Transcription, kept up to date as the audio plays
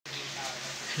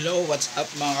Hello, what's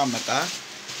up mga kamata?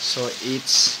 So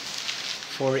it's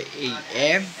 4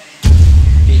 AM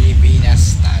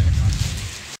Pilipinas time.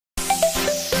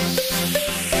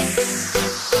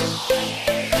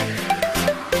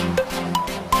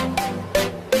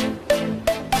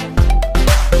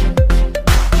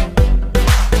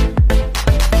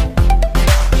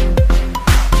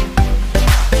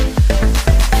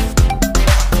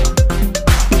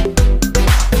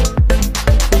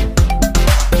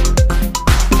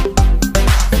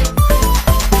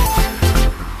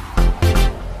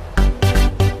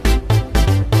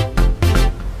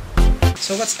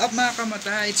 So what's up mga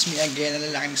kamata? It's me again,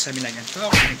 ang lalaking sabi lang yan.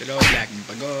 Talk, nagtulog, laging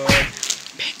pagod.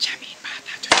 Benjamin,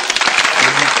 mata.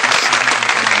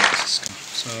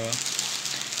 So,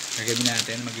 gagawin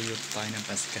natin, magluluto tayo ng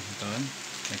Pancit Canton.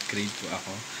 Nag-crave po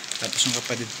ako. Tapos yung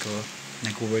kapatid ko,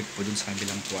 nag-work po dun sa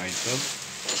kabilang kwarto.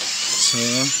 So,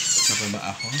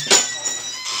 napaba ako.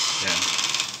 Yan.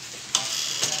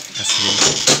 Kasi,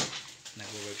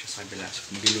 nag-work siya sa kabila.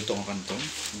 So, magluluto ko kanton.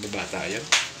 Baba tayo.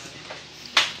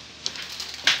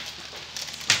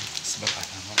 Baba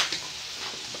na ako.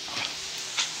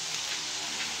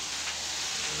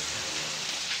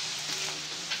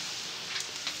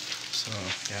 So,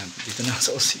 yan. Dito na ako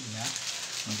sa kusina.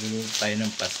 Magluluto tayo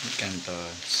ng Pancit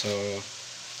Canton. So,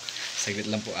 saglit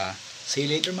lang po ah. See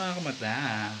you later mga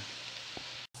kamata.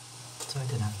 So,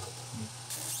 ito na.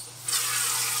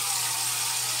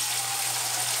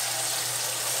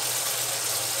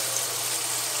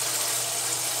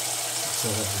 So,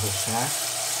 ito siya.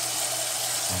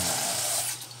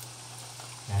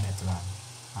 Yan, ito lang.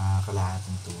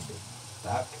 Kalahating tubig.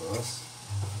 Tapos,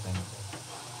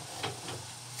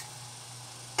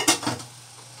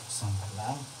 isang ka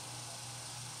lang.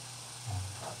 Yan,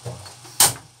 tapos.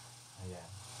 Ayan.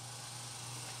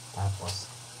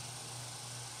 Tapos,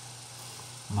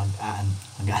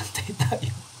 mag-aantay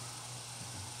tayo.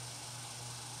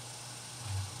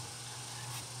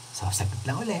 So, saglit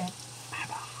lang ulit.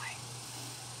 Bye-bye.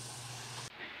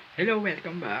 Hello,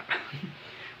 welcome back.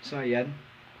 So, ayan.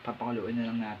 Papakuluin na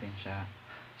lang natin siya.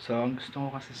 So, ang gusto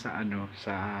ko kasi sa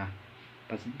sa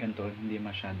Pancit Canton, hindi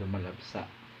masyado malabsa.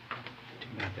 Check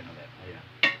natin ulit. Ayan.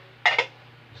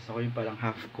 Gusto ko yung parang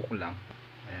half cook lang.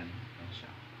 Ayan. Ayan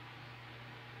siya.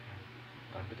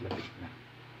 Lapit-lapit na.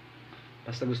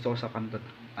 Basta gusto ko sa Canton,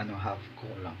 half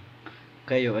cook lang.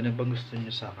 Kayo, ano bang gusto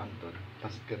niyo sa Canton?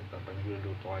 Pancit Canton, pag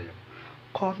nagluluto kayo.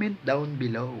 Comment down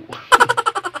below.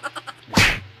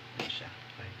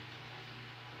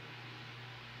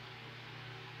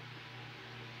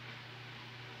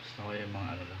 Ako yung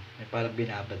mga lang, may parang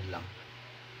binabad lang.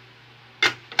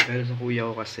 Pero sa kuya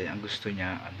ko kasi, ang gusto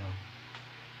niya,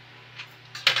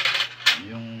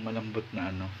 yung malambot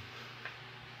na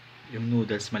yung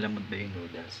noodles, malambot na yung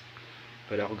noodles.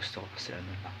 Pero ako gusto ko kasi lang,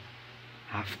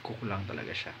 half cook lang talaga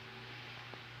siya.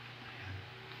 Ayan.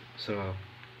 So,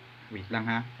 wait lang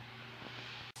ha.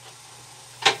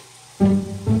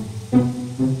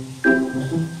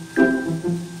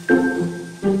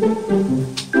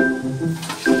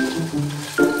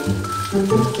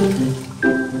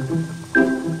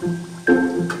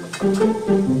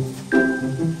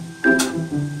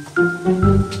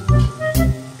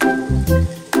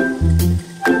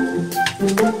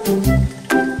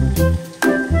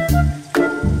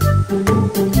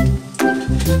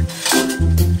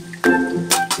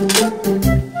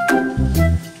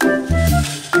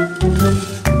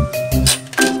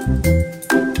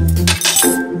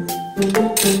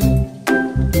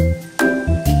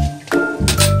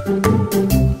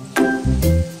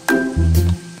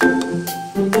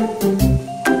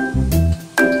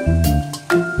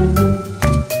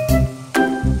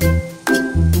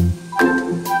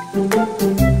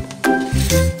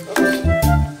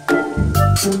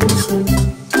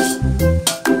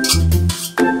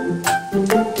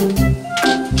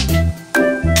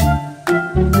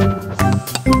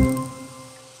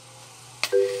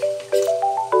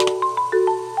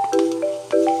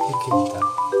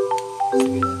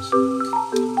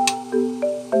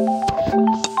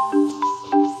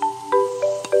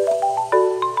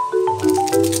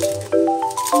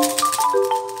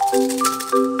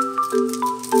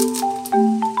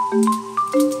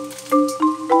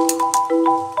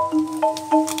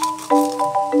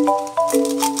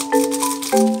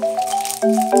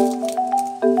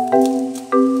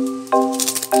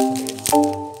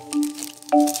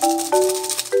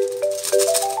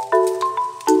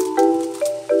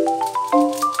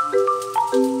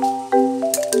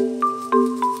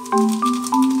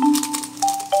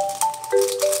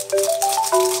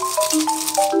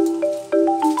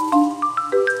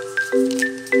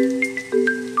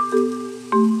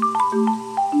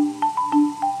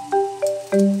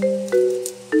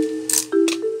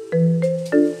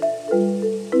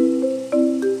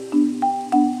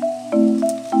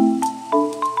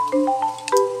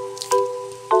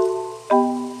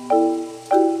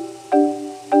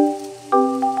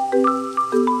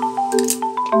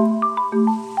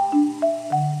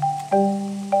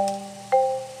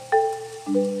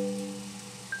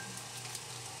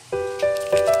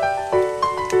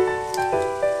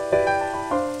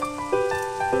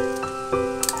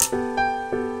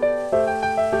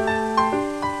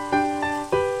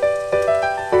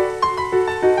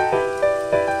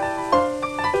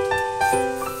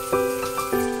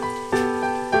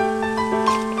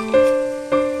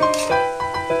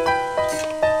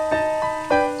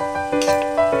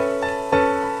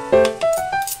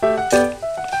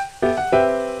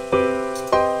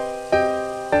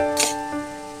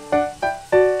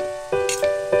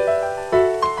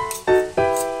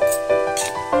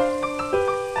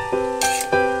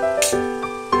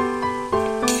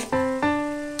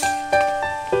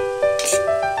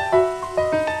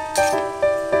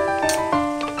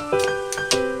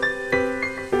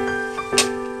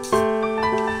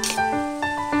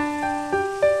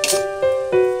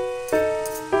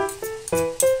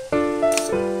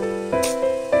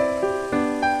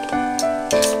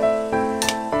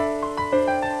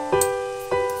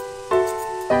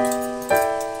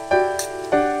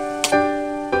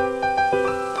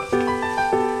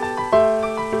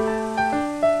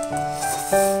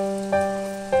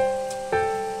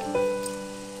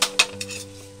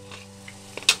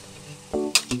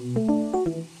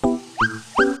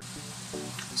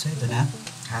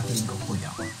 Hatiin ko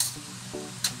kuya ko.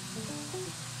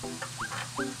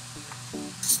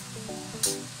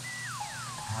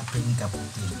 Hatiin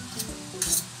kaputi.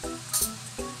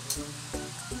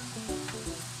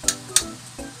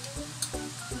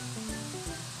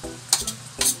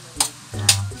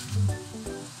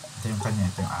 Ito yung kanya,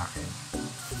 ito yung akin.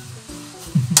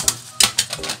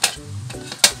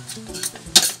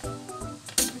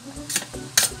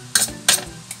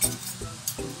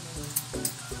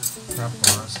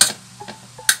 Tapos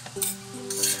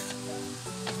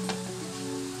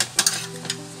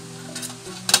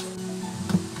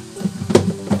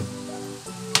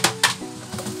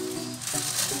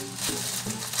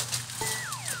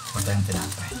punta yung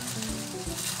tinapay.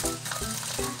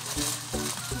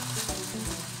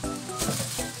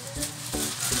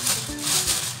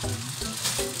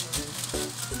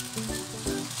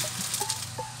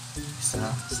 Isa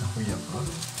sa kuya ko.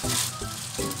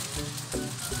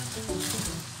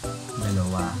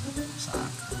 Dalawa sa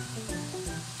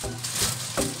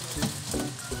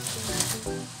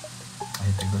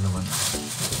kahit dalawa na.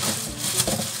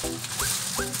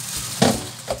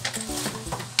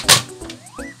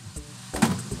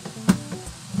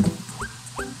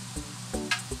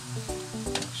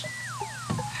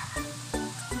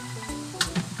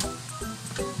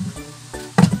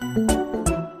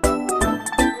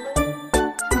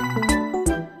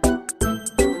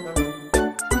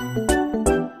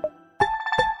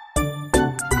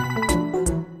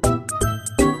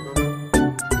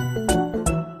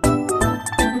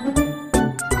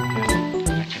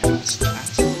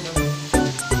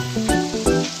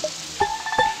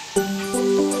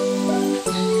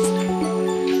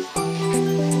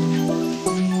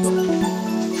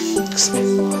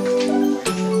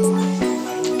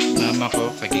 Mama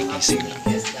ko, kagigising lang.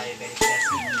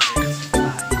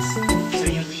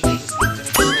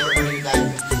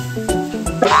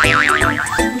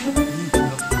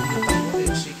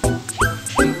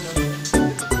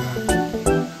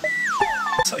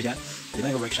 So yan, hindi na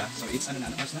nag-work siya. So it's ano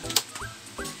na, oras na?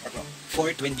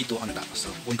 4:22 ako natapos. So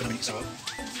buwan ko naman yung isa ko.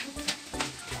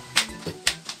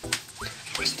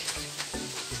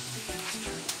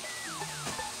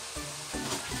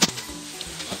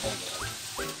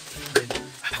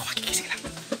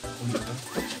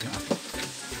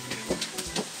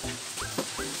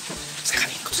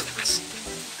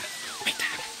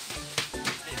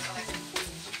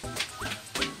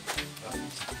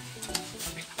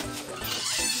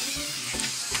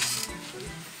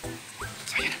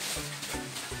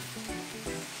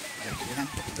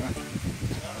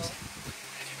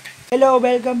 Hello,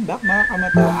 welcome back mga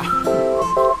kamata.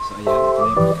 So ayan, ito na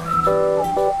yung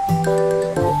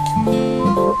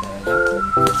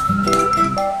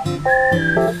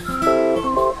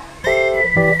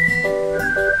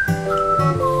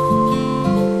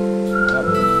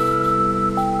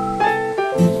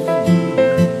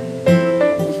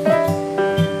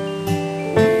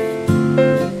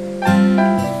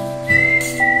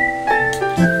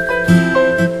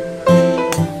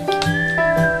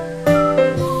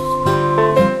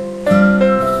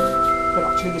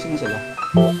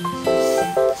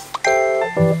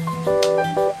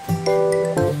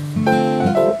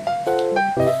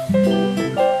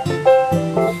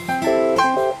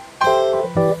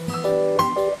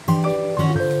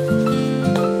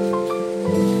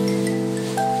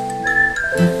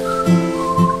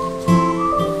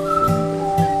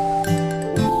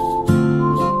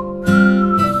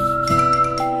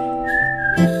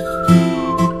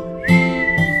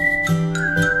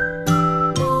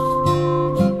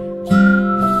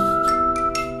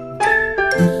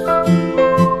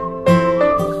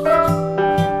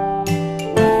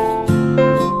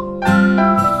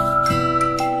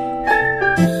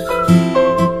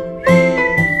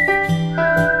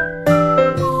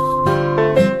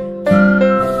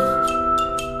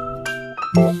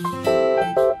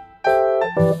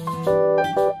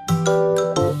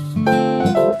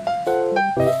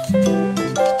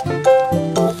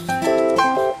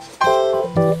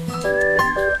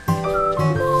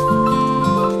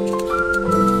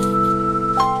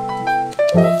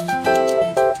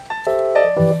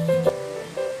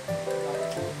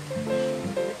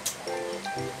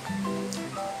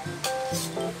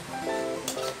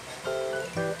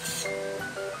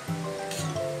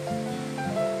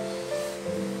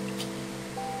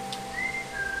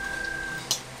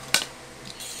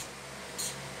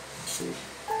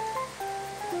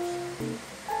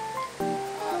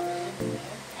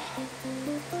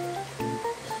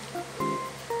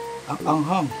ang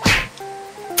anghang.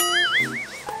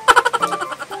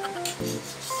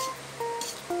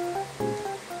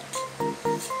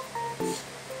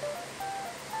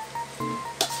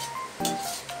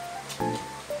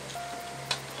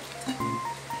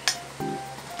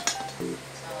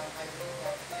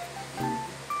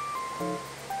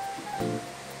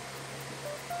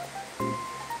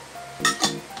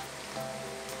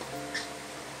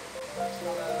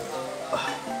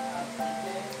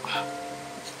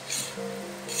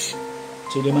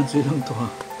 Chilimansi lang to ha.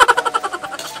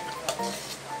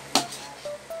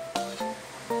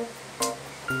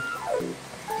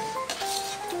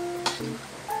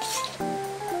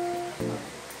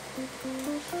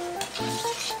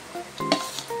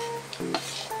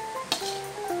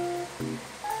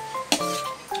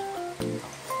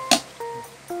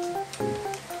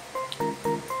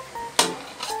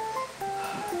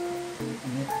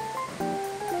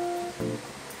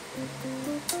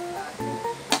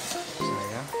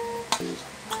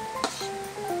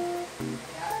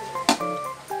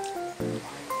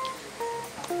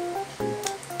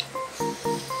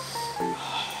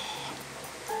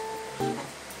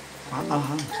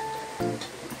 Ahang.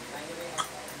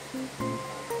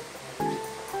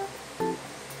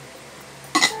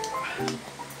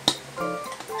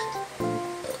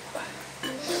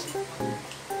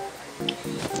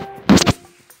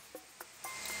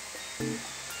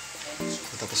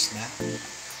 Tapos na.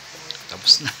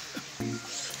 Tapos na.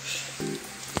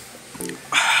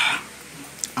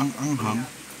 Ang anghang.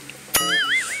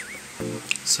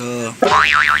 So,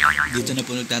 dito na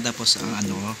po nagtatapos ang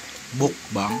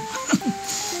mukbang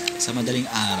sa madaling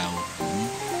araw.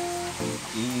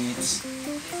 It's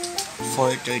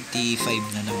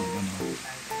 4:35 na naman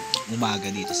umaga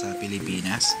dito sa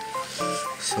Pilipinas.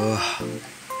 So,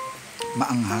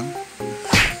 maanghang.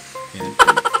 Yan.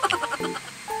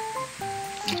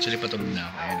 Actually, patulog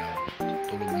na ako. Ayan,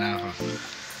 tulog na ako.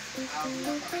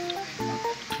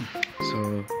 So,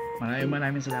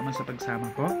 maraming salamat sa pagsama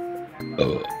ko.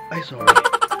 Ay, sorry.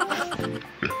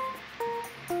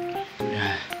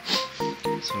 Yeah.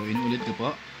 So, inuulit ko po.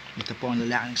 Ito po ang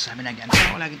lalaking sa amin nag-ano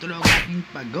ako. Laging tulog aking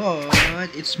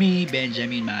pagod. It's me,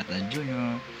 Benjamin Mata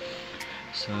Jr.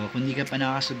 So, kung di ka pa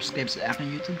nakasubscribe sa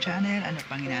aking YouTube channel, ano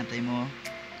pang hinatay mo?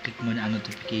 Click mo na ang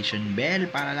notification bell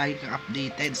para lagi kang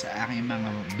updated sa aking mga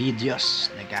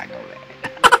videos na gagawin.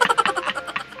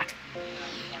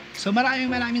 So,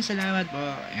 maraming salamat po.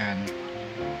 Ayan.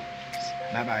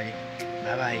 Bye-bye.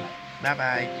 Bye-bye.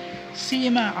 Bye-bye. See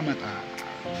you mga kamata.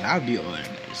 Love you all,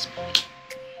 guys.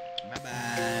 Bye-bye.